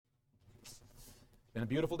Been a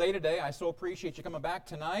beautiful day today. I so appreciate you coming back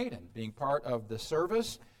tonight and being part of the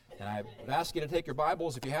service. And I would ask you to take your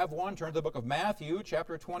Bibles, if you have one, turn to the book of Matthew,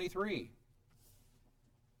 chapter 23.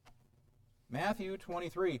 Matthew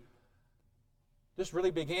 23. This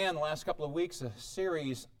really began the last couple of weeks a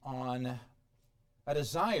series on a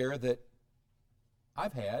desire that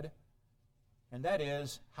I've had, and that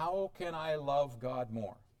is, how can I love God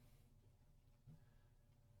more?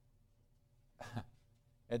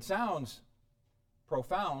 It sounds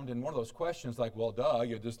profound and one of those questions like, well, duh,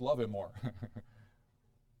 you just love Him more.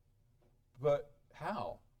 But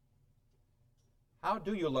how? How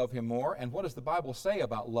do you love Him more, and what does the Bible say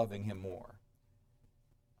about loving Him more?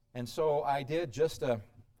 And so I did just a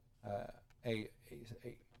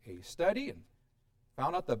study and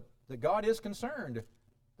found out that God is concerned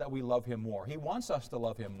that we love Him more. He wants us to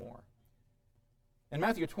love Him more. In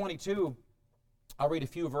Matthew 22, I'll read a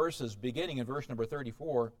few verses beginning in verse number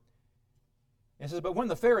 34. It says, "But when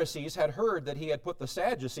the Pharisees had heard that He had put the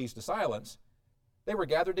Sadducees to silence, they were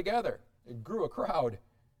gathered together. It grew a crowd.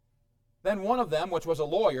 Then one of them, which was a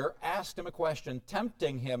lawyer, asked Him a question,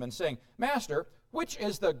 tempting Him and saying, 'Master, which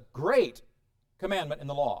is the great commandment in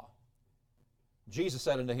the law?' Jesus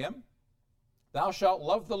said unto him, 'Thou shalt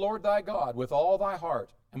love the Lord thy God with all thy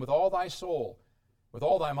heart, and with all thy soul, with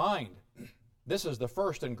all thy mind. This is the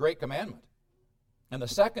first and great commandment. And the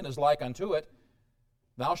second is like unto it,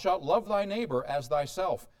 Thou shalt love thy neighbor as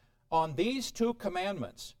thyself. On these two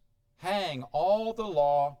commandments hang all the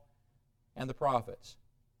law and the prophets.'"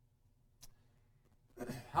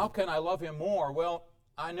 How can I love Him more? Well,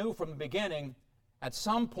 I knew from the beginning, at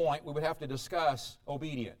some point we would have to discuss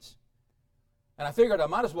obedience. And I figured I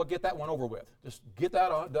might as well get that one over with. Just get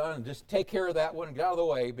that done and just take care of that one and get out of the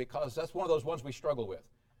way, because that's one of those ones we struggle with.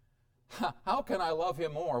 How can I love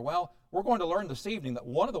Him more? Well, we're going to learn this evening that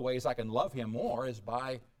one of the ways I can love Him more is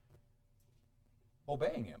by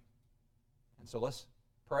obeying Him. And so let's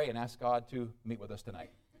pray and ask God to meet with us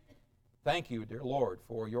tonight. Thank you, dear Lord,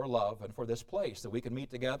 for your love and for this place that we can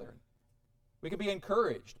meet together. We can be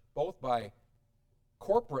encouraged both by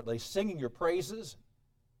corporately singing your praises,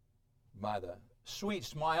 by the sweet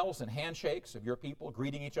smiles and handshakes of your people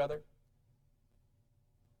greeting each other,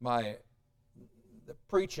 by the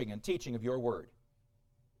preaching and teaching of your word.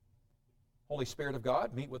 Holy Spirit of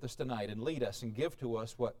God, meet with us tonight and lead us and give to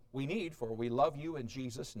us what we need, for we love you in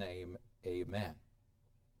Jesus' name. Amen.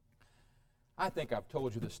 I think I've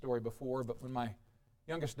told you this story before, but when my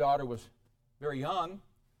youngest daughter was very young,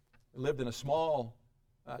 we lived in a small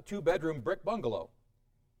two-bedroom brick bungalow.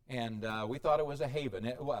 And we thought it was a haven.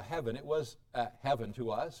 It was heaven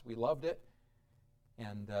to us. We loved it.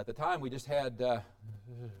 And at the time, we just had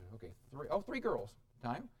three girls at the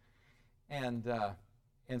time.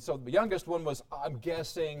 And so the youngest one was, I'm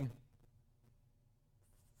guessing,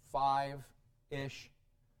 5-ish.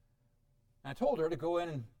 And I told her to go in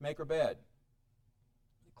and make her bed.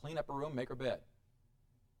 Clean up her room, make her bed.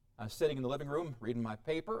 I was sitting in the living room reading my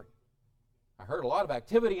paper. I heard a lot of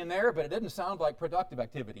activity in there, but it didn't sound like productive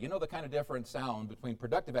activity. You know the kind of different sound between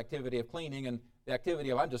productive activity of cleaning and the activity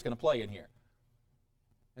of, I'm just going to play in here.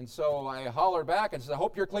 And so I hollered back and said, "I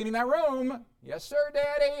hope you're cleaning that room." "Yes, sir,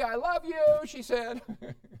 Daddy, I love you," she said.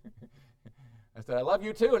 I said, "I love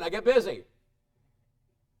you too," and I get busy.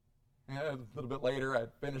 And a little bit later, I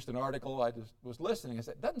finished an article. I just was listening. I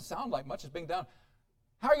said, "It doesn't sound like much is being done.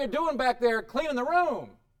 How are you doing back there cleaning the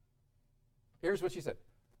room?" Here's what she said.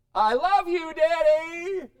 "I love you,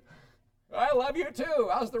 Daddy. I love you too.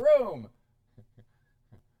 How's the room?"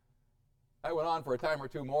 I went on for a time or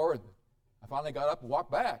two more, and I finally got up and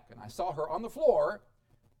walked back, and I saw her on the floor.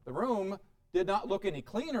 The room did not look any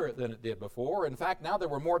cleaner than it did before. In fact, now there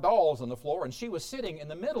were more dolls on the floor, and she was sitting in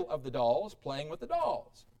the middle of the dolls, playing with the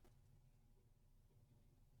dolls.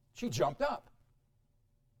 She jumped up.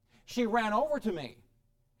 She ran over to me.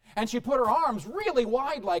 And she put her arms really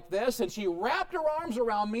wide like this, and she wrapped her arms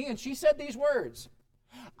around me, and she said these words,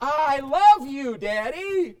 "I love you,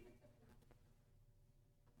 Daddy."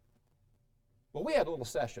 Well, we had a little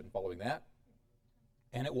session following that,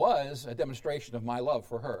 and it was a demonstration of my love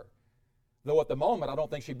for her. Though at the moment, I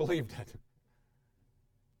don't think she believed it.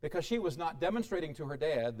 Because she was not demonstrating to her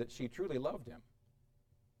dad that she truly loved him.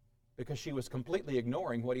 Because she was completely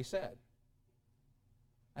ignoring what he said.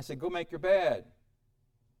 I said, "Go make your bed."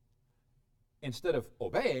 Instead of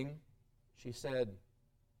obeying, she said,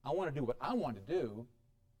 "I want to do what I want to do,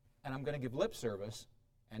 and I'm going to give lip service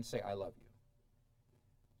and say I love you."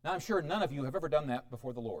 Now, I'm sure none of you have ever done that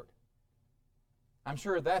before the Lord. I'm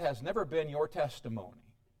sure that has never been your testimony.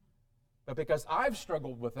 But because I've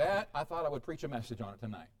struggled with that, I thought I would preach a message on it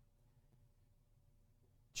tonight.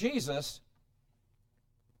 Jesus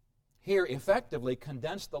here effectively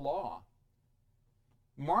condensed the law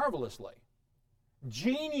marvelously,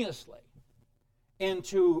 geniusly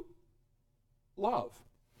into love.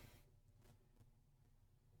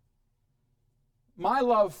 My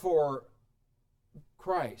love for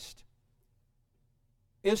Christ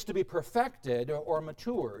is to be perfected or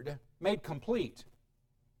matured, made complete,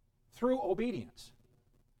 through obedience.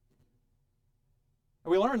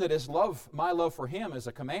 We learn that my love for Him is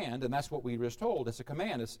a command, and that's what we were just told. It's a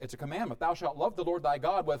command. It's a commandment. Thou shalt love the Lord thy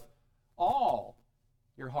God with all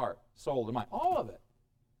your heart, soul, and mind. All of it.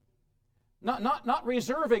 Not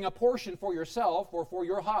reserving a portion for yourself or for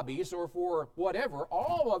your hobbies or for whatever.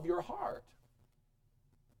 All of your heart.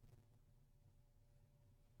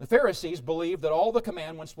 The Pharisees believed that all the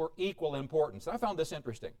commandments were equal in importance. I found this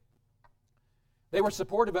interesting. They were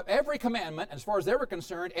supportive of every commandment. As far as they were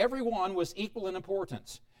concerned, every one was equal in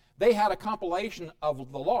importance. They had a compilation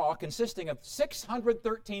of the law consisting of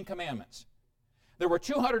 613 commandments. There were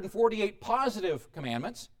 248 positive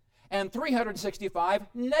commandments and 365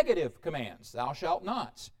 negative commands, thou shalt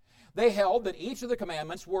nots. They held that each of the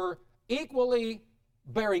commandments were equally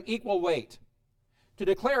bearing equal weight. To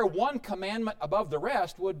declare one commandment above the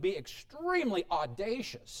rest would be extremely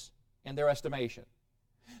audacious in their estimation.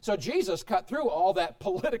 So Jesus cut through all that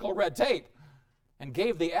political red tape and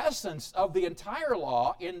gave the essence of the entire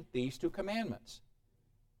law in these two commandments.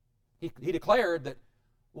 He declared that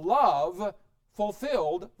love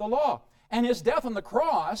fulfilled the law. And His death on the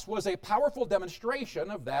cross was a powerful demonstration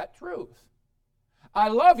of that truth. I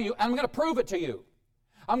love you, and I'm going to prove it to you.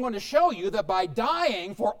 I'm going to show you that by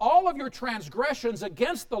dying for all of your transgressions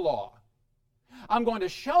against the law, I'm going to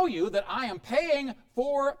show you that I am paying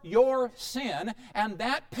for your sin, and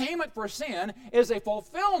that payment for sin is a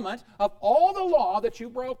fulfillment of all the law that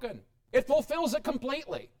you've broken. It fulfills it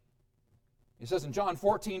completely. He says in John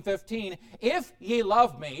 14:15, if ye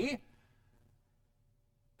love me,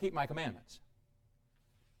 keep my commandments.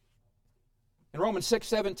 In Romans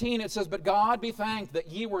 6:17 it says, but God be thanked that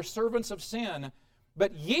ye were servants of sin,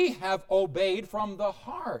 but ye have obeyed from the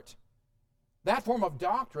heart that form of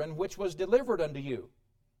doctrine which was delivered unto you.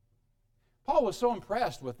 Paul was so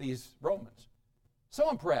impressed with these Romans.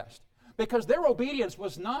 So impressed. Because their obedience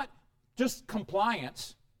was not just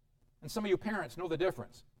compliance. And some of you parents know the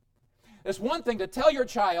difference. It's one thing to tell your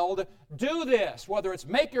child, do this, whether it's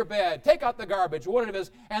make your bed, take out the garbage, whatever it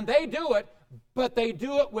is, and they do it, but they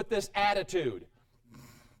do it with this attitude.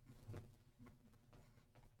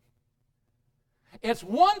 It's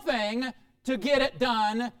one thing to get it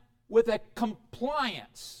done with a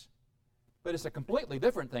compliance, but it's a completely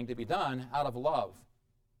different thing to be done out of love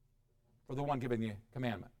for the one giving the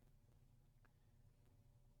commandment.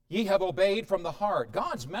 Ye have obeyed from the heart.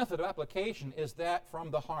 God's method of application is that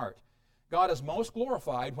from the heart. God is most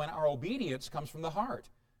glorified when our obedience comes from the heart.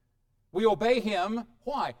 We obey Him.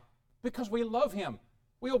 Why? Because we love Him.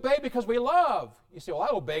 We obey because we love. You say, well, I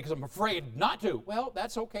obey because I'm afraid not to. Well,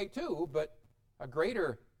 that's okay too, but a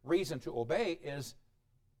greater reason to obey is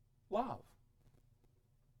love.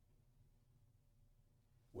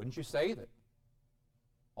 Wouldn't you say that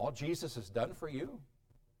all Jesus has done for you,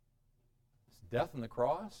 His death on the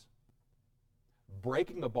cross,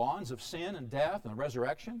 breaking the bonds of sin and death and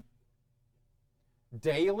resurrection,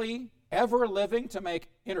 daily, ever living to make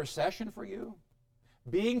intercession for you,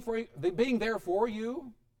 being there for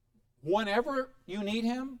you whenever you need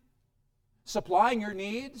Him, supplying your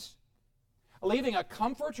needs, leaving a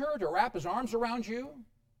comforter to wrap His arms around you?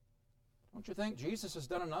 Don't you think Jesus has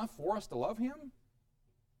done enough for us to love Him?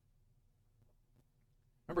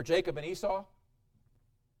 Remember Jacob and Esau?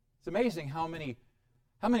 It's amazing how many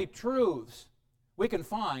truths we can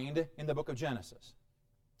find in the book of Genesis.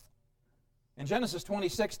 In Genesis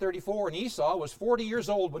 26:34, and Esau was 40 years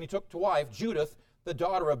old when he took to wife Judith, the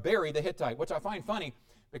daughter of Beri the Hittite, which I find funny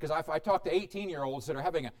because I talk to 18-year-olds that are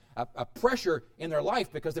having a pressure in their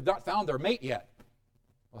life because they've not found their mate yet.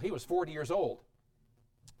 Well, he was 40 years old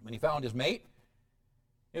when he found his mate.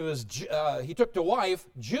 He took to wife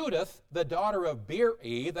Judith, the daughter of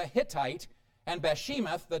Beri the Hittite, and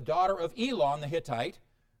Bashemath, the daughter of Elon the Hittite.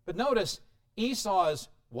 But notice, Esau's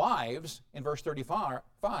wives, in verse 35,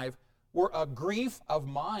 were a grief of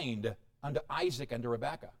mind unto Isaac and to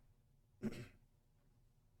Rebekah.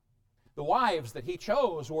 The wives that he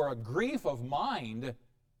chose were a grief of mind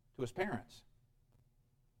to his parents.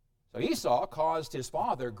 So Esau caused his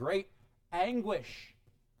father great anguish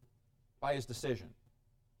by his decision.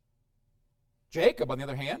 Jacob, on the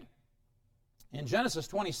other hand, in Genesis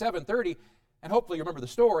 27:30, and hopefully you remember the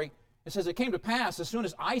story, it says, it came to pass as soon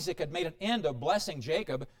as Isaac had made an end of blessing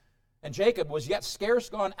Jacob, and Jacob was yet scarce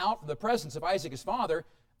gone out from the presence of Isaac his father,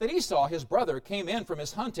 that Esau his brother came in from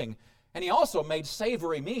his hunting, and he also made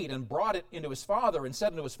savory meat and brought it into his father, and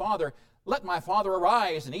said unto his father, Let my father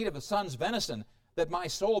arise and eat of the son's venison, that my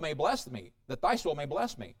soul may bless me, that thy soul may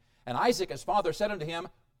bless me. And Isaac his father said unto him,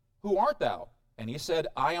 Who art thou? And he said,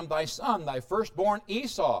 I am thy son, thy firstborn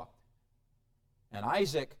Esau. And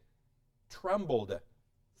Isaac trembled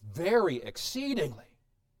very exceedingly,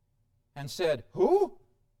 and said, Who?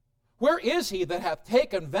 Where is he that hath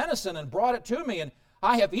taken venison and brought it to me? And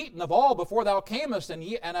I have eaten of all before thou camest, and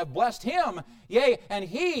have blessed him. Yea, and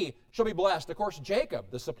he shall be blessed. Of course, Jacob,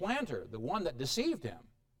 the supplanter, the one that deceived him.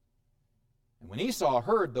 And when Esau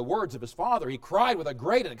heard the words of his father, he cried with a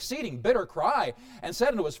great and exceeding bitter cry, and said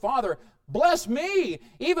unto his father, Bless me,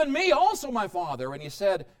 even me also, my father. And he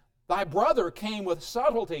said, Thy brother came with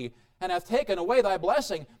subtlety, and hath taken away thy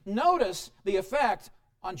blessing. Notice the effect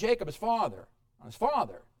on Jacob his father, on his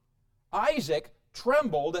father. Isaac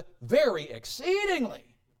trembled very exceedingly.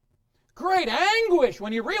 Great anguish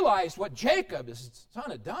when he realized what Jacob, his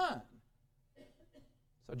son, had done.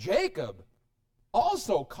 So Jacob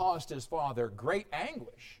also caused his father great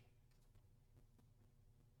anguish.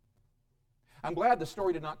 I'm glad the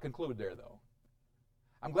story did not conclude there, though.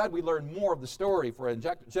 I'm glad we learned more of the story, for in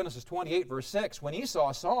Genesis 28, verse 6, when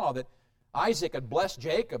Esau saw that Isaac had blessed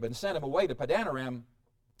Jacob and sent him away to Padanaram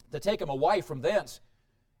to take him a wife from thence,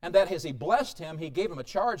 and that as he blessed him, he gave him a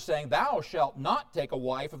charge, saying, Thou shalt not take a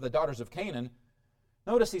wife of the daughters of Canaan.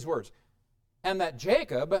 Notice these words. And that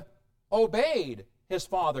Jacob obeyed his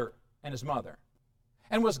father and his mother,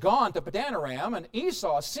 and was gone to Padanaram. And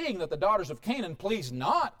Esau, seeing that the daughters of Canaan pleased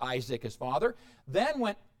not Isaac his father, then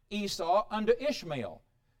went Esau unto Ishmael,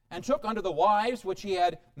 and took unto the wives which he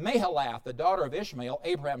had Mahalath, the daughter of Ishmael,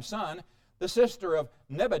 Abraham's son, the sister of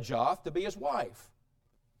Nebajoth, to be his wife.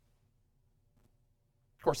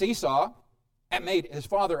 Of course, Esau had made his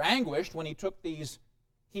father anguished when he took these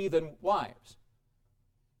heathen wives.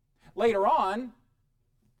 Later on,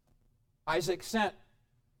 Isaac sent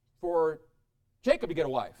for Jacob to get a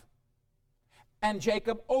wife. And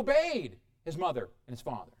Jacob obeyed his mother and his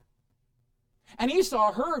father. And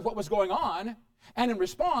Esau heard what was going on, and in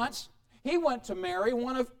response, he went to marry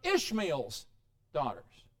one of Ishmael's daughters.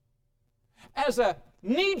 As a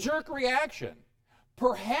knee-jerk reaction,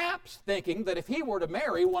 perhaps thinking that if he were to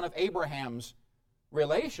marry one of Abraham's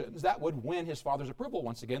relations, that would win his father's approval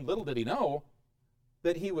once again. Little did he know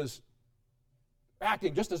that he was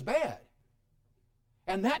acting just as bad.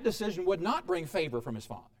 And that decision would not bring favor from his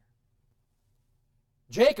father.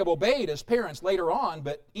 Jacob obeyed his parents later on,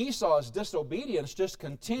 but Esau's disobedience just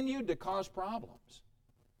continued to cause problems.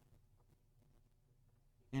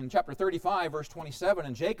 In chapter 35, verse 27,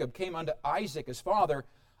 And Jacob came unto Isaac his father,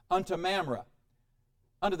 unto Mamre,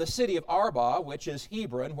 unto the city of Arba, which is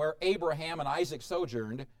Hebron, where Abraham and Isaac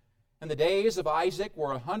sojourned. And the days of Isaac were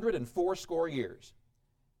 180 years.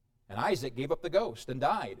 And Isaac gave up the ghost, and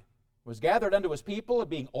died, was gathered unto his people,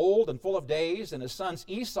 being old and full of days, and his sons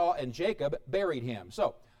Esau and Jacob buried him.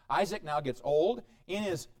 So Isaac now gets old. In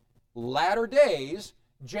his latter days,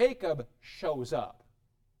 Jacob shows up.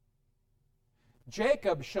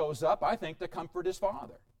 Jacob shows up, I think, to comfort his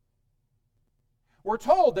father. We're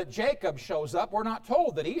told that Jacob shows up. We're not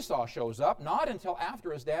told that Esau shows up, not until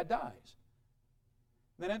after his dad dies.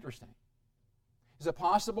 Isn't that interesting? Is it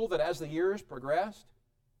possible that as the years progressed,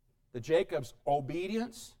 that Jacob's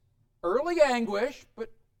obedience, early anguish,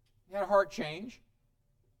 but he had a heart change,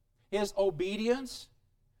 his obedience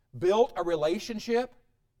built a relationship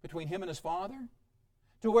between him and his father,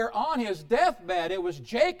 to where on his deathbed it was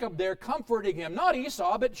Jacob there comforting him, not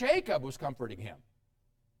Esau, but Jacob was comforting him.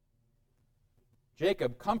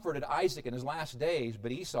 Jacob comforted Isaac in his last days,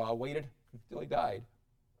 but Esau waited until he died.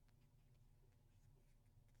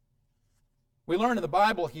 We learn in the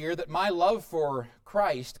Bible here that my love for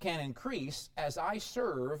Christ can increase as I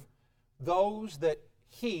serve those that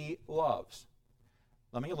he loves.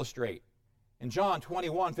 Let me illustrate. In John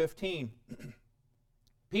 21:15,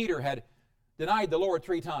 Peter had denied the Lord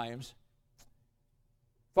 3 times.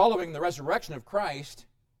 Following the resurrection of Christ,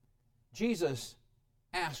 Jesus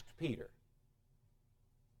asked Peter.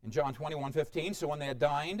 In John 21:15, So when they had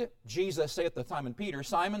dined, Jesus saith to Simon Peter,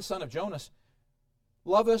 Simon, son of Jonas,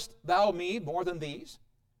 lovest thou me more than these?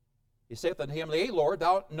 He saith unto him, Yea, Lord,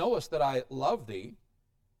 thou knowest that I love thee.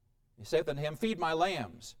 He saith unto him, Feed my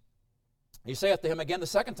lambs. He saith to him again the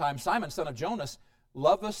second time, Simon, son of Jonas,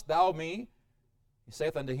 lovest thou me? He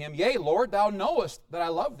saith unto him, Yea, Lord, thou knowest that I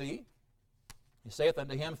love thee. He saith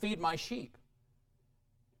unto him, Feed my sheep.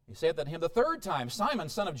 He saith unto him the third time, Simon,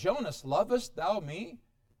 son of Jonas, lovest thou me?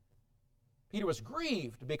 Peter was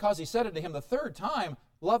grieved because he said unto him the third time,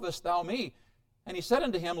 Lovest thou me? And he said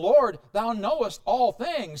unto him, Lord, thou knowest all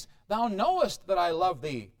things. Thou knowest that I love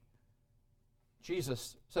thee.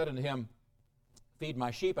 Jesus said unto him, feed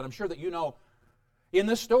my sheep. And I'm sure that you know, in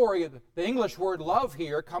this story, the English word love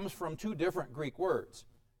here comes from two different Greek words.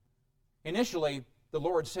 Initially, the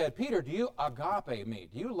Lord said, Peter, do you agape me?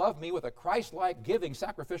 Do you love me with a Christ-like, giving,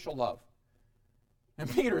 sacrificial love? And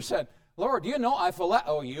Peter said, Lord, do you know I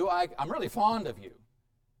phileo you? I'm really fond of you.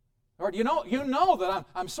 Lord, you know that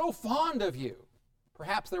I'm so fond of you.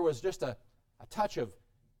 Perhaps there was just a touch of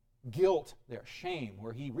guilt there, shame,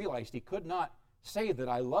 where he realized he could not say that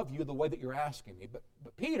I love you the way that you're asking me.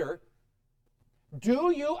 But Peter,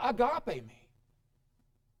 do you agape me?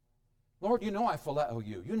 Lord, you know I phileo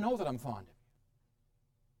you. You know that I'm fond of you.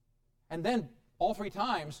 And then, all three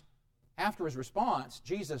times, after his response,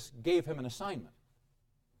 Jesus gave him an assignment.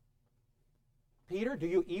 Peter, do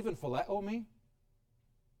you even phileo me?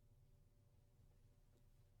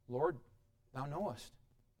 Lord, thou knowest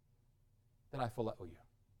that I phileo you.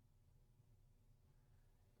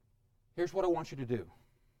 Here's what I want you to do.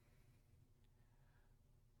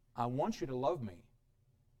 I want you to love me,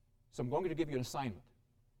 so I'm going to give you an assignment.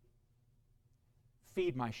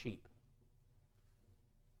 Feed my sheep.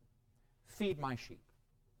 Feed my sheep.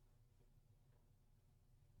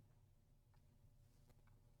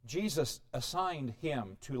 Jesus assigned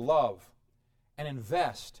him to love and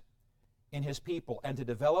invest in his people and to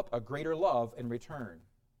develop a greater love in return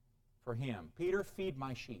for him. Peter, feed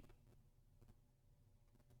my sheep.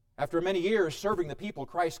 After many years serving the people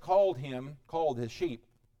Christ called his sheep,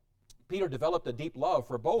 Peter developed a deep love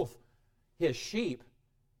for both his sheep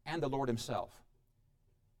and the Lord himself.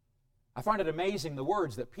 I find it amazing the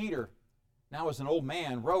words that Peter, now as an old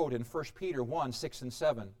man, wrote in 1 Peter 1, 6 and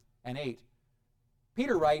 7 and 8.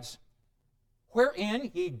 Peter writes,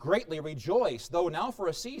 wherein ye greatly rejoice, though now for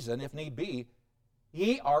a season, if need be,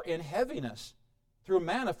 ye are in heaviness through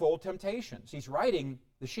manifold temptations. He's writing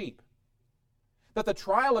the sheep. That the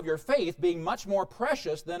trial of your faith, being much more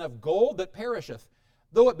precious than of gold that perisheth,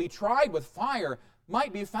 though it be tried with fire,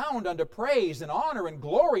 might be found unto praise and honor and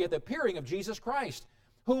glory at the appearing of Jesus Christ,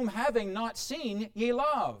 whom having not seen ye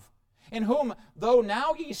love, in whom, though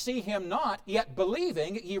now ye see him not, yet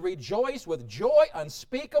believing ye rejoice with joy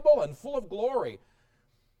unspeakable and full of glory.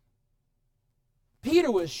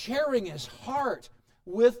 Peter was sharing his heart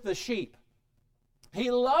with the sheep.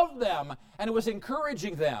 He loved them and was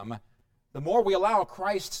encouraging them. The more we allow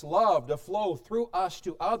Christ's love to flow through us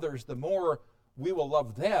to others, the more we will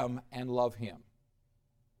love them and love him.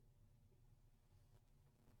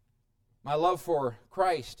 My love for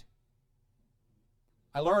Christ,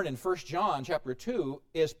 I learned in 1 John chapter 2,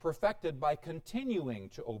 is perfected by continuing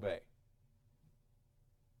to obey.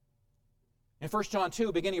 In 1 John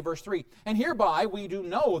 2, beginning of verse 3, and hereby we do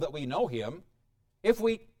know that we know him, if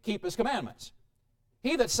we keep his commandments.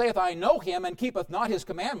 He that saith, I know him, and keepeth not his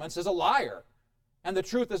commandments, is a liar, and the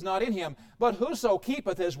truth is not in him. But whoso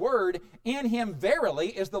keepeth his word, in him verily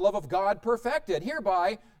is the love of God perfected.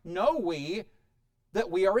 Hereby know we that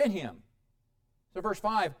we are in him. So verse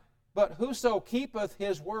 5, but whoso keepeth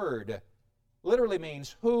his word, literally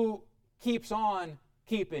means who keeps on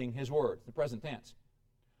keeping his word, the present tense.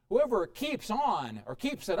 Whoever keeps on or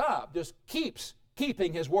keeps it up, just keeps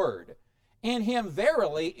keeping his word. In him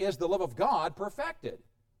verily is the love of God perfected.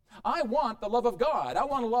 I want the love of God. I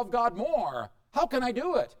want to love God more. How can I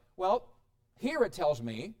do it? Well, here it tells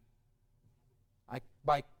me,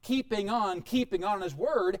 by keeping on his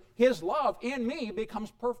word, his love in me becomes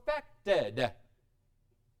perfected.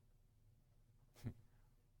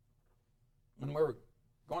 When we were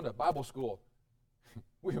going to Bible school,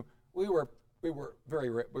 we were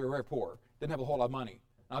very poor. Didn't have a whole lot of money.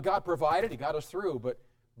 Now God provided; He got us through.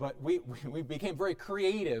 But we became very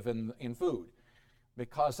creative in food,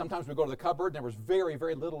 because sometimes we go to the cupboard and there was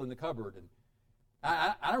very little in the cupboard. And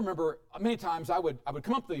I remember many times I would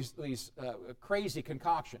come up with these crazy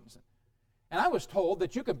concoctions, and I was told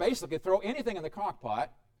that you can basically throw anything in the crock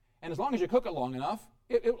pot, and as long as you cook it long enough,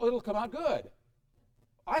 it'll come out good.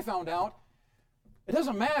 I found out it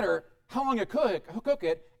doesn't matter how long you cook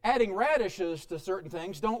it, adding radishes to certain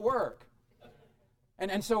things don't work.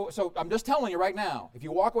 And so I'm just telling you right now, if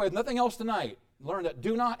you walk away with nothing else tonight, learn that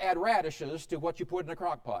do not add radishes to what you put in a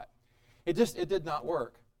crock pot. It did not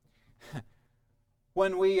work.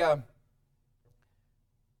 When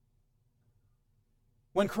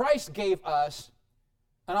Christ gave us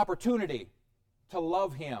an opportunity to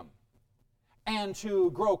love Him and to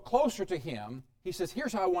grow closer to Him, He says,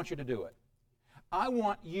 here's how I want you to do it. I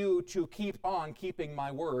want you to keep on keeping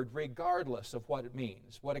my word regardless of what it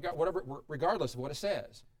means, regardless of what it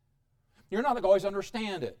says. You're not going to always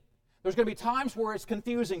understand it. There's going to be times where it's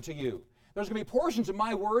confusing to you. There's going to be portions of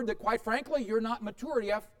my word that, quite frankly, you're not mature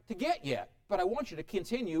enough to get yet. But I want you to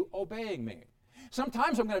continue obeying me.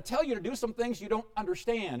 Sometimes I'm going to tell you to do some things you don't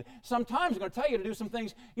understand. Sometimes I'm going to tell you to do some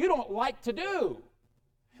things you don't like to do.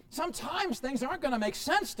 Sometimes things aren't going to make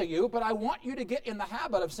sense to you, but I want you to get in the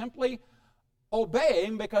habit of simply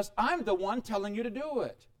obeying because I'm the one telling you to do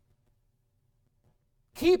it.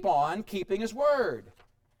 Keep on keeping His word.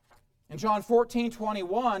 In John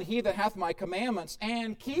 14:21, he that hath my commandments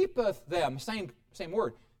and keepeth them, same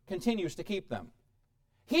word, continues to keep them.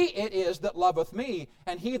 He it is that loveth me,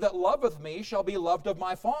 and he that loveth me shall be loved of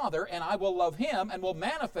my Father, and I will love him and will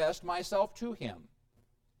manifest myself to him.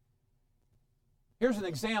 Here's an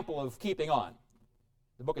example of keeping on.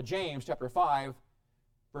 The book of James, chapter 5,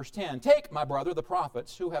 verse 10. Take, my brother, the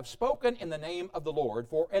prophets, who have spoken in the name of the Lord,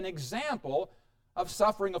 for an example of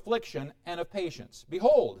suffering, affliction, and of patience.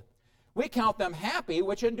 Behold, we count them happy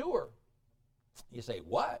which endure. You say,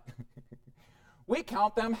 what? We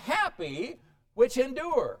count them happy which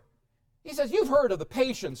endure. He says, you've heard of the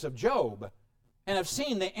patience of Job, and have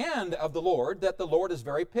seen the end of the Lord, that the Lord is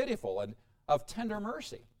very pitiful and of tender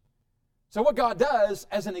mercy. So what God does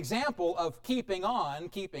as an example of keeping on,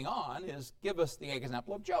 is give us the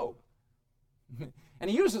example of Job. And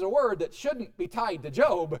he uses a word that shouldn't be tied to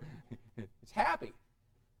Job. It's happy.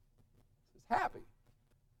 It's happy.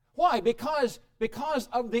 Why? Because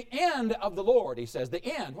of the end of the Lord, he says. The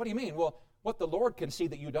end. What do you mean? Well, what the Lord can see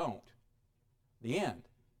that you don't. The end.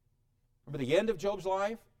 Remember the end of Job's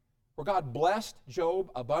life? Where God blessed Job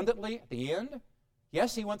abundantly at the end?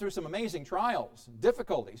 Yes, he went through some amazing trials and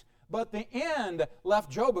difficulties, but the end left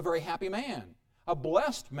Job a very happy man, a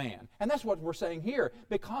blessed man. And that's what we're saying here.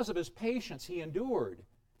 Because of his patience, he endured.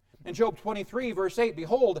 In Job 23, verse 8,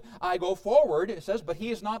 behold, I go forward, it says, but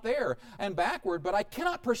he is not there, and backward, but I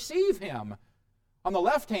cannot perceive him. On the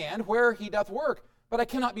left hand, where he doth work, but I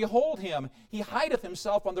cannot behold him. He hideth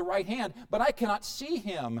himself on the right hand, but I cannot see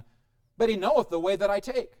him. But he knoweth the way that I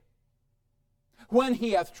take. When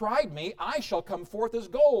he hath tried me, I shall come forth as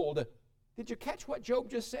gold. Did you catch what Job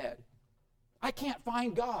just said? I can't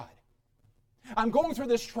find God. I'm going through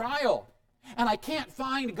this trial, and I can't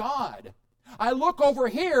find God. I look over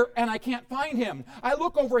here and I can't find him. I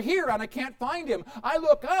look over here and I can't find him. I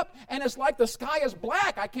look up and it's like the sky is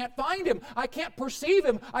black. I can't find him. I can't perceive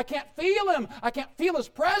him. I can't feel him. I can't feel his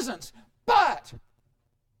presence. But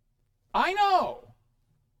I know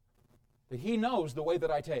that he knows the way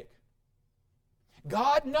that I take.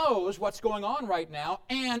 God knows what's going on right now,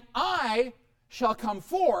 and I shall come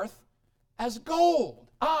forth as gold.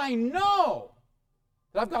 I know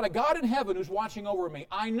that I've got a God in heaven who's watching over me.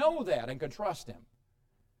 I know that and can trust him.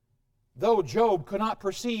 Though Job could not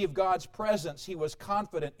perceive God's presence, he was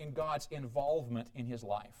confident in God's involvement in his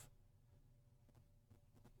life.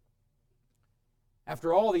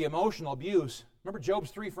 After all the emotional abuse, remember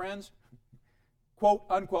Job's three friends? Quote,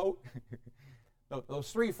 unquote.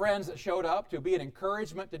 Those three friends that showed up to be an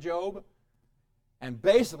encouragement to Job and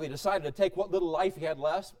basically decided to take what little life he had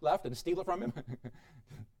left and steal it from him.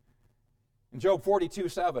 In Job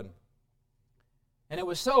 42:7, and it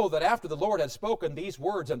was so that after the Lord had spoken these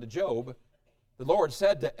words unto Job, the Lord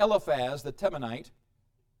said to Eliphaz the Temanite,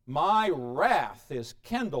 my wrath is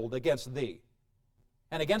kindled against thee,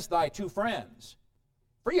 and against thy two friends.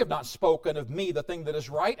 For ye have not spoken of me the thing that is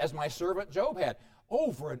right, as my servant Job had.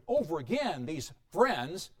 Over and over again, these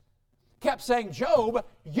friends kept saying, Job,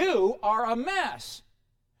 you are a mess.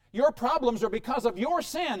 Your problems are because of your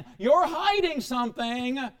sin. You're hiding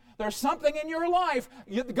something. There's something in your life.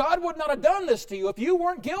 God would not have done this to you if you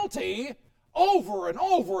weren't guilty. Over and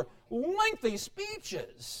over, lengthy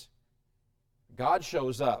speeches. God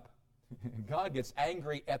shows up. God gets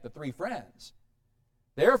angry at the three friends.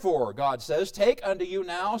 Therefore, God says, take unto you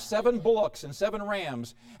now 7 bullocks and 7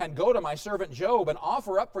 rams, and go to my servant Job, and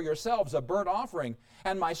offer up for yourselves a burnt offering.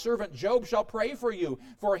 And my servant Job shall pray for you.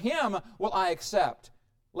 For him will I accept,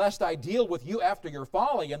 lest I deal with you after your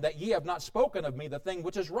folly, and that ye have not spoken of me the thing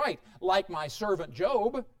which is right, like my servant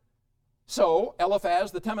Job. So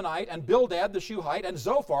Eliphaz the Temanite, and Bildad the Shuhite, and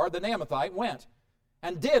Zophar the Naamathite went,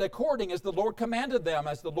 and did according as the Lord commanded them,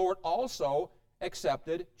 as the Lord also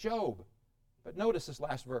accepted Job. But notice this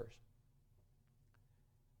last verse.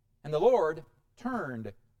 And the Lord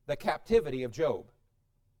turned the captivity of Job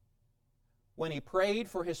when he prayed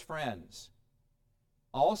for his friends.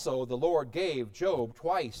 Also, the Lord gave Job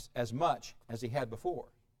twice as much as he had before.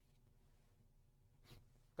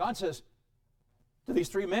 God says to these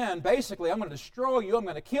three men, basically, I'm going to destroy you, I'm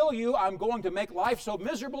going to kill you, I'm going to make life so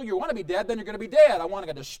miserable, you want to be dead, then you're going to be dead. I want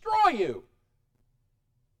to destroy you.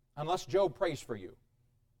 Unless Job prays for you.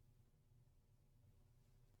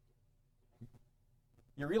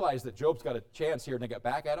 You realize that Job's got a chance here to get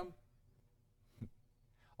back at him?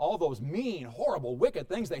 All those mean, horrible, wicked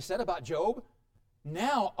things they said about Job,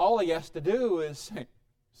 now all he has to do is say,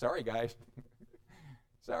 sorry, guys.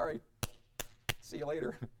 Sorry. See you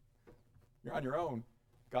later. You're on your own.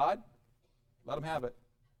 God, let them have it.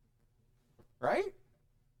 Right?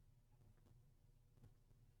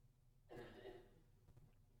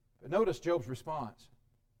 But notice Job's response.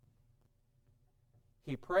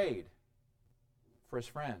 He prayed for his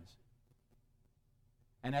friends.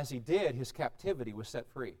 And as he did, his captivity was set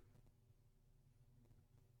free.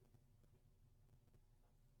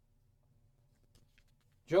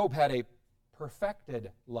 Job had a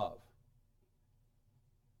perfected love.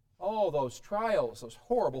 All those trials, those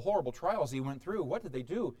horrible, horrible trials he went through, what did they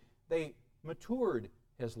do? They matured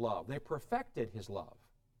his love. They perfected his love.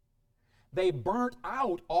 They burnt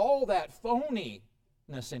out all that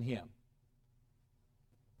phoniness in him.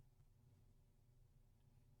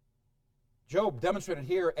 Job demonstrated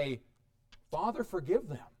here a Father, forgive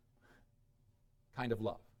them kind of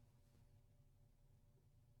love.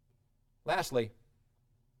 Lastly,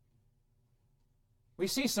 we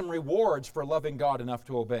see some rewards for loving God enough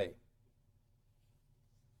to obey.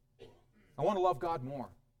 I want to love God more.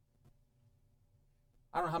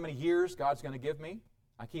 I don't know how many years God's going to give me.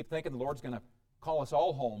 I keep thinking the Lord's going to call us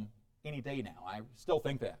all home any day now. I still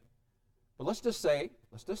think that. But let's just say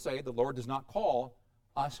the Lord does not call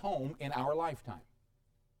us home in our lifetime.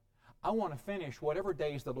 I want to finish whatever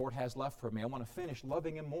days the Lord has left for me. I want to finish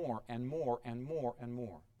loving Him more and more and more and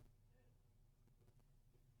more.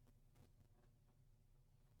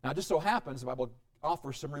 Now, it just so happens the Bible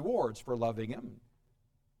offers some rewards for loving Him.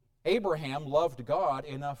 Abraham loved God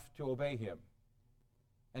enough to obey Him.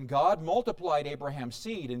 And God multiplied Abraham's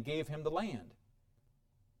seed and gave him the land.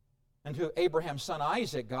 And to Abraham's son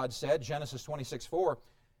Isaac, God said, Genesis 26:4,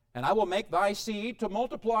 "And I will make thy seed to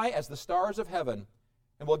multiply as the stars of heaven,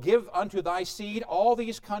 and will give unto thy seed all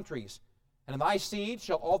these countries, and in thy seed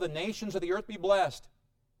shall all the nations of the earth be blessed,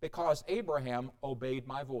 because Abraham obeyed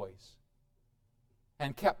my voice,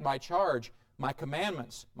 and kept my charge, my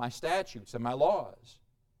commandments, my statutes, and my laws."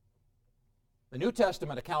 The New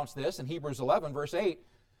Testament accounts this in Hebrews 11, verse 8.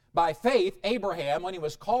 "By faith, Abraham, when he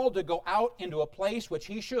was called to go out into a place which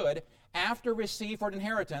he should, after receive for an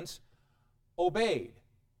inheritance, obeyed.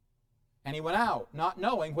 And he went out, not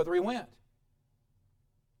knowing whither he went."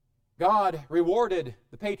 God rewarded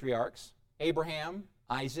the patriarchs, Abraham,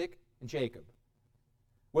 Isaac, and Jacob,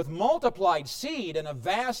 with multiplied seed and a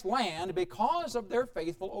vast land because of their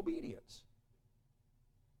faithful obedience.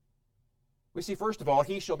 We see, first of all,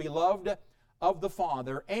 he shall be loved of the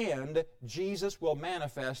Father, and Jesus will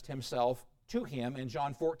manifest himself to him in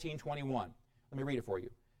John 14:21. Let me read it for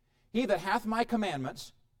you. "He that hath my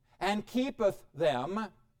commandments and keepeth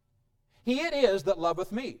them, he it is that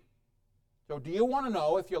loveth me." So do you want to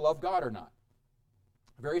know if you love God or not?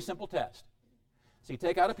 A very simple test. So you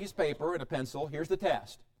take out a piece of paper and a pencil. Here's the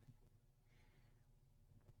test.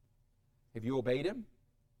 Have you obeyed Him?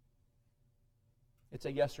 It's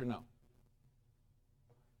a yes or no.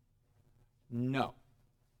 No.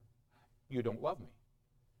 You don't love me.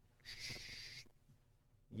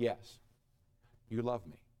 Yes. You love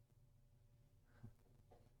me.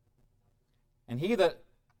 "And he it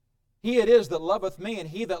is that loveth me, and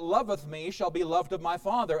he that loveth me shall be loved of my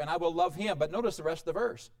Father, and I will love him." But notice the rest of the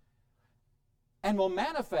verse. "And will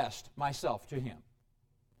manifest myself to him."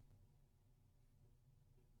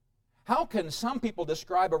 How can some people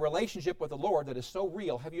describe a relationship with the Lord that is so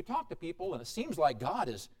real? Have you talked to people and it seems like God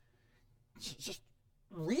is just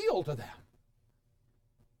real to them?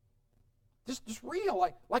 Just real,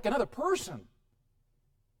 like another person.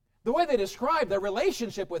 The way they describe their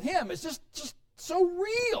relationship with Him is just so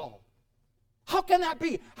real. How can that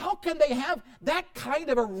be? How can they have that kind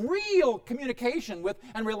of a real communication with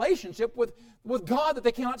and relationship with God that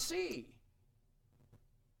they cannot see?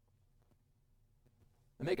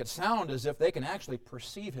 They make it sound as if they can actually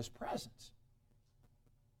perceive His presence.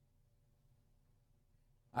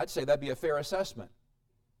 I'd say that'd be a fair assessment.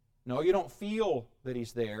 No, you don't feel that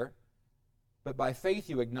He's there, but by faith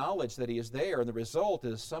you acknowledge that He is there, and the result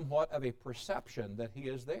is somewhat of a perception that He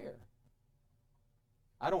is there.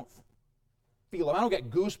 I don't feel Him. I don't get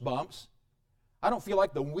goosebumps. I don't feel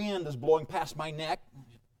like the wind is blowing past my neck.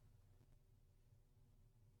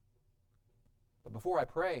 But before I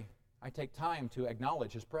pray, I take time to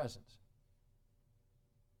acknowledge His presence.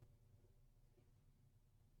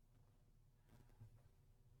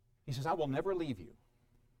 He says, "I will never leave you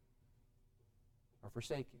or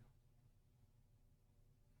forsake you."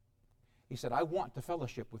 He said, "I want to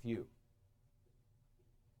fellowship with you."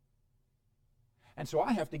 And so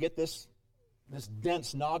I have to get this this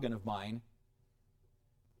dense noggin of mine,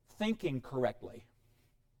 thinking correctly,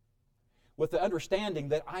 with the understanding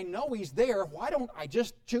that I know He's there. Why don't I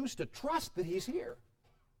just choose to trust that He's here?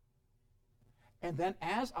 And then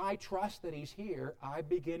as I trust that He's here, I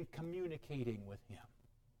begin communicating with Him.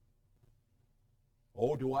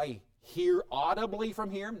 Oh, do I hear audibly from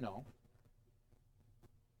Him? No.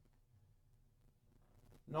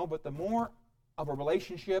 No, but the more of a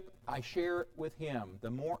relationship I share with Him, the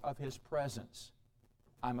more of His presence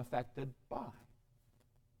I'm affected by.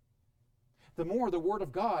 The more the Word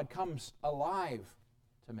of God comes alive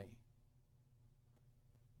to me.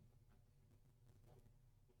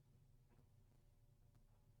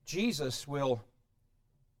 Jesus will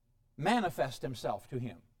manifest Himself to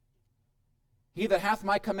him. He that hath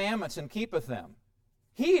my commandments and keepeth them,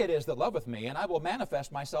 he it is that loveth me, and I will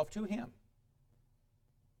manifest myself to him.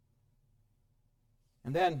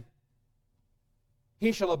 And then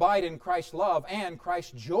he shall abide in Christ's love, and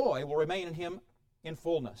Christ's joy will remain in him in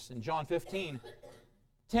fullness. In John 15:10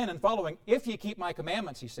 and following, if ye keep my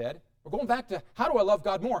commandments, he said. We're going back to how do I love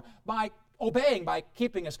God more? By obeying, by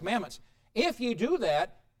keeping His commandments. If ye do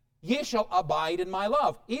that, ye shall abide in my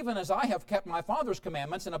love, even as I have kept my Father's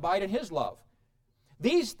commandments and abide in His love.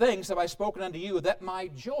 These things have I spoken unto you, that my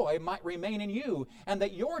joy might remain in you, and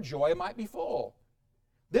that your joy might be full.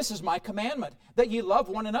 This is my commandment, that ye love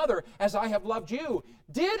one another as I have loved you.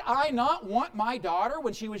 Did I not want my daughter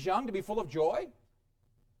when she was young to be full of joy?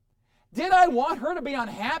 Did I want her to be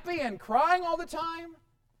unhappy and crying all the time?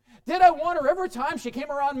 Did I want her every time she came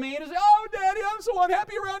around me to say, oh, Daddy, I'm so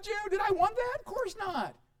unhappy around you? Did I want that? Of course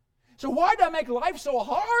not. So why did I make life so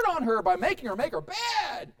hard on her by making her make her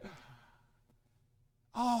bad?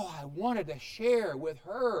 Oh, I wanted to share with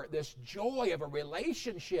her this joy of a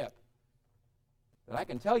relationship that I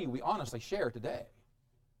can tell you we honestly share today.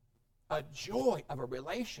 A joy of a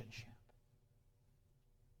relationship.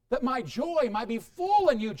 That my joy might be full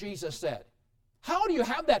in you, Jesus said. How do you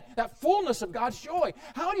have that fullness of God's joy?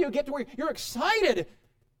 How do you get to where you're excited?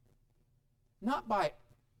 Not by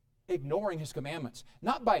ignoring His commandments,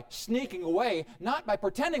 not by sneaking away, not by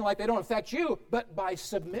pretending like they don't affect you, but by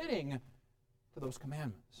submitting to those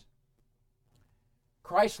commandments.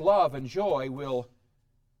 Christ's love and joy will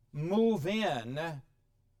move in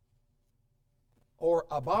or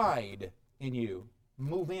abide in you,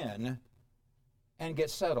 move in and get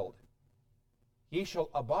settled. Ye shall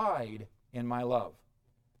abide in my love,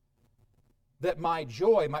 that my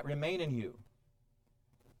joy might remain in you,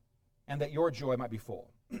 and that your joy might be full.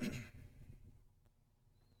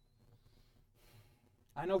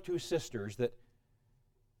 I know two sisters that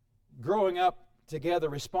growing up together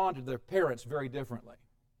responded to their parents very differently.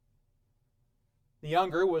 The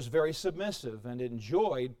younger was very submissive and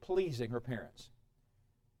enjoyed pleasing her parents.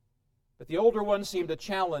 But the older one seemed to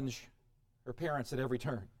challenge her parents at every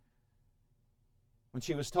turn. When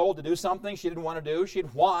she was told to do something she didn't want to do,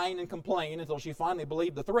 she'd whine and complain until she finally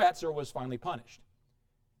believed the threats or was finally punished.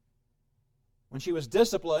 When she was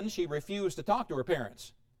disciplined, she refused to talk to her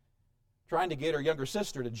parents, trying to get her younger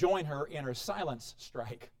sister to join her in her silence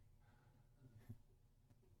strike.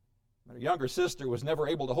 But her younger sister was never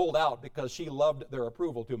able to hold out because she loved their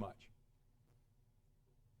approval too much.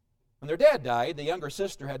 When their dad died, the younger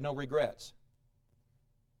sister had no regrets.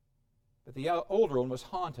 But the older one was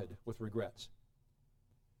haunted with regrets.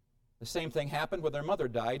 The same thing happened when their mother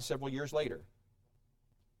died several years later.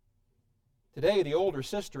 Today, the older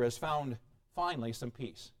sister has found finally some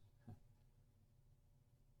peace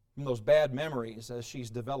from those bad memories as she's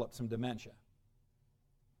developed some dementia.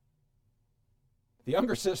 The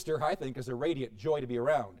younger sister, I think, is a radiant joy to be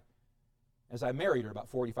around, as I married her about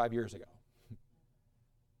 45 years ago.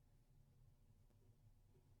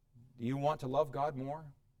 Do you want to love God more?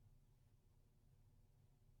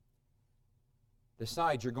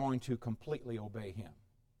 Decide you're going to completely obey Him.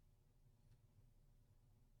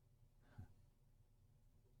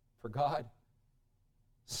 For God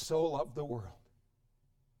so loved the world,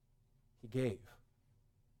 He gave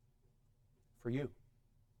for you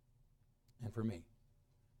and for me.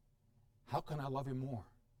 How can I love Him more?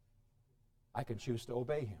 I can choose to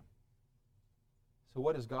obey Him. So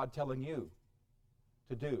what is God telling you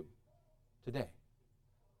to do today?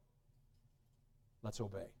 Let's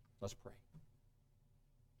obey. Let's pray.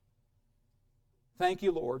 Thank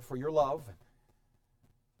you, Lord, for your love.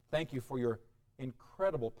 Thank you for your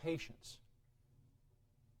incredible patience.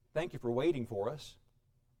 Thank you for waiting for us.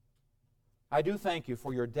 I do thank you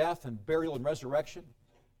for your death and burial and resurrection.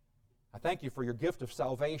 I thank you for your gift of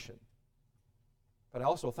salvation. But I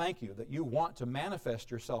also thank you that you want to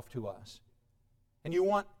manifest yourself to us. And you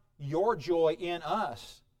want your joy in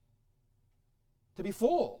us to be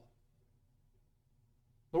full.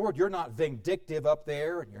 Lord, you're not vindictive up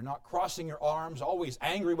there, and you're not crossing your arms, always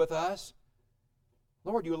angry with us.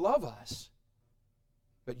 Lord, you love us.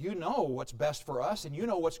 But you know what's best for us, and you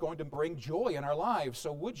know what's going to bring joy in our lives.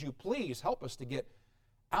 So would you please help us to get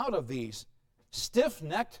out of these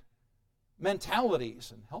stiff-necked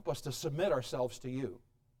mentalities and help us to submit ourselves to you.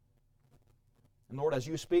 And Lord, as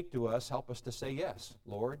you speak to us, help us to say yes,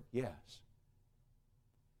 Lord, yes.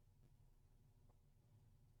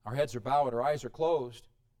 Our heads are bowed, our eyes are closed.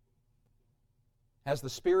 Has the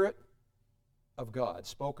Spirit of God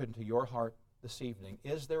spoken to your heart this evening?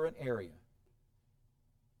 Is there an area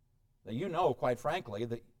that you know, quite frankly,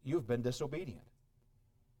 that you've been disobedient?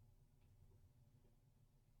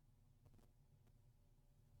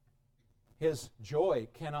 His joy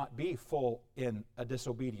cannot be full in a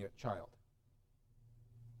disobedient child.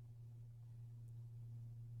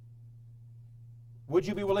 Would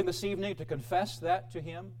you be willing this evening to confess that to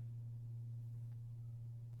Him?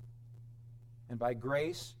 And by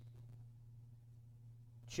grace,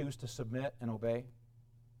 choose to submit and obey?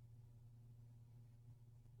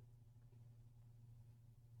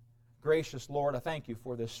 Gracious Lord, I thank you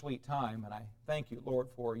for this sweet time, and I thank you, Lord,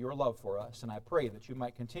 for your love for us, and I pray that you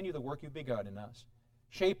might continue the work you've begun in us,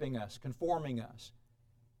 shaping us, conforming us,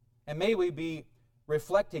 and may we be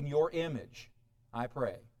reflecting your image, I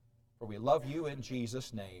pray. For we love you in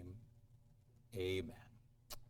Jesus' name. Amen.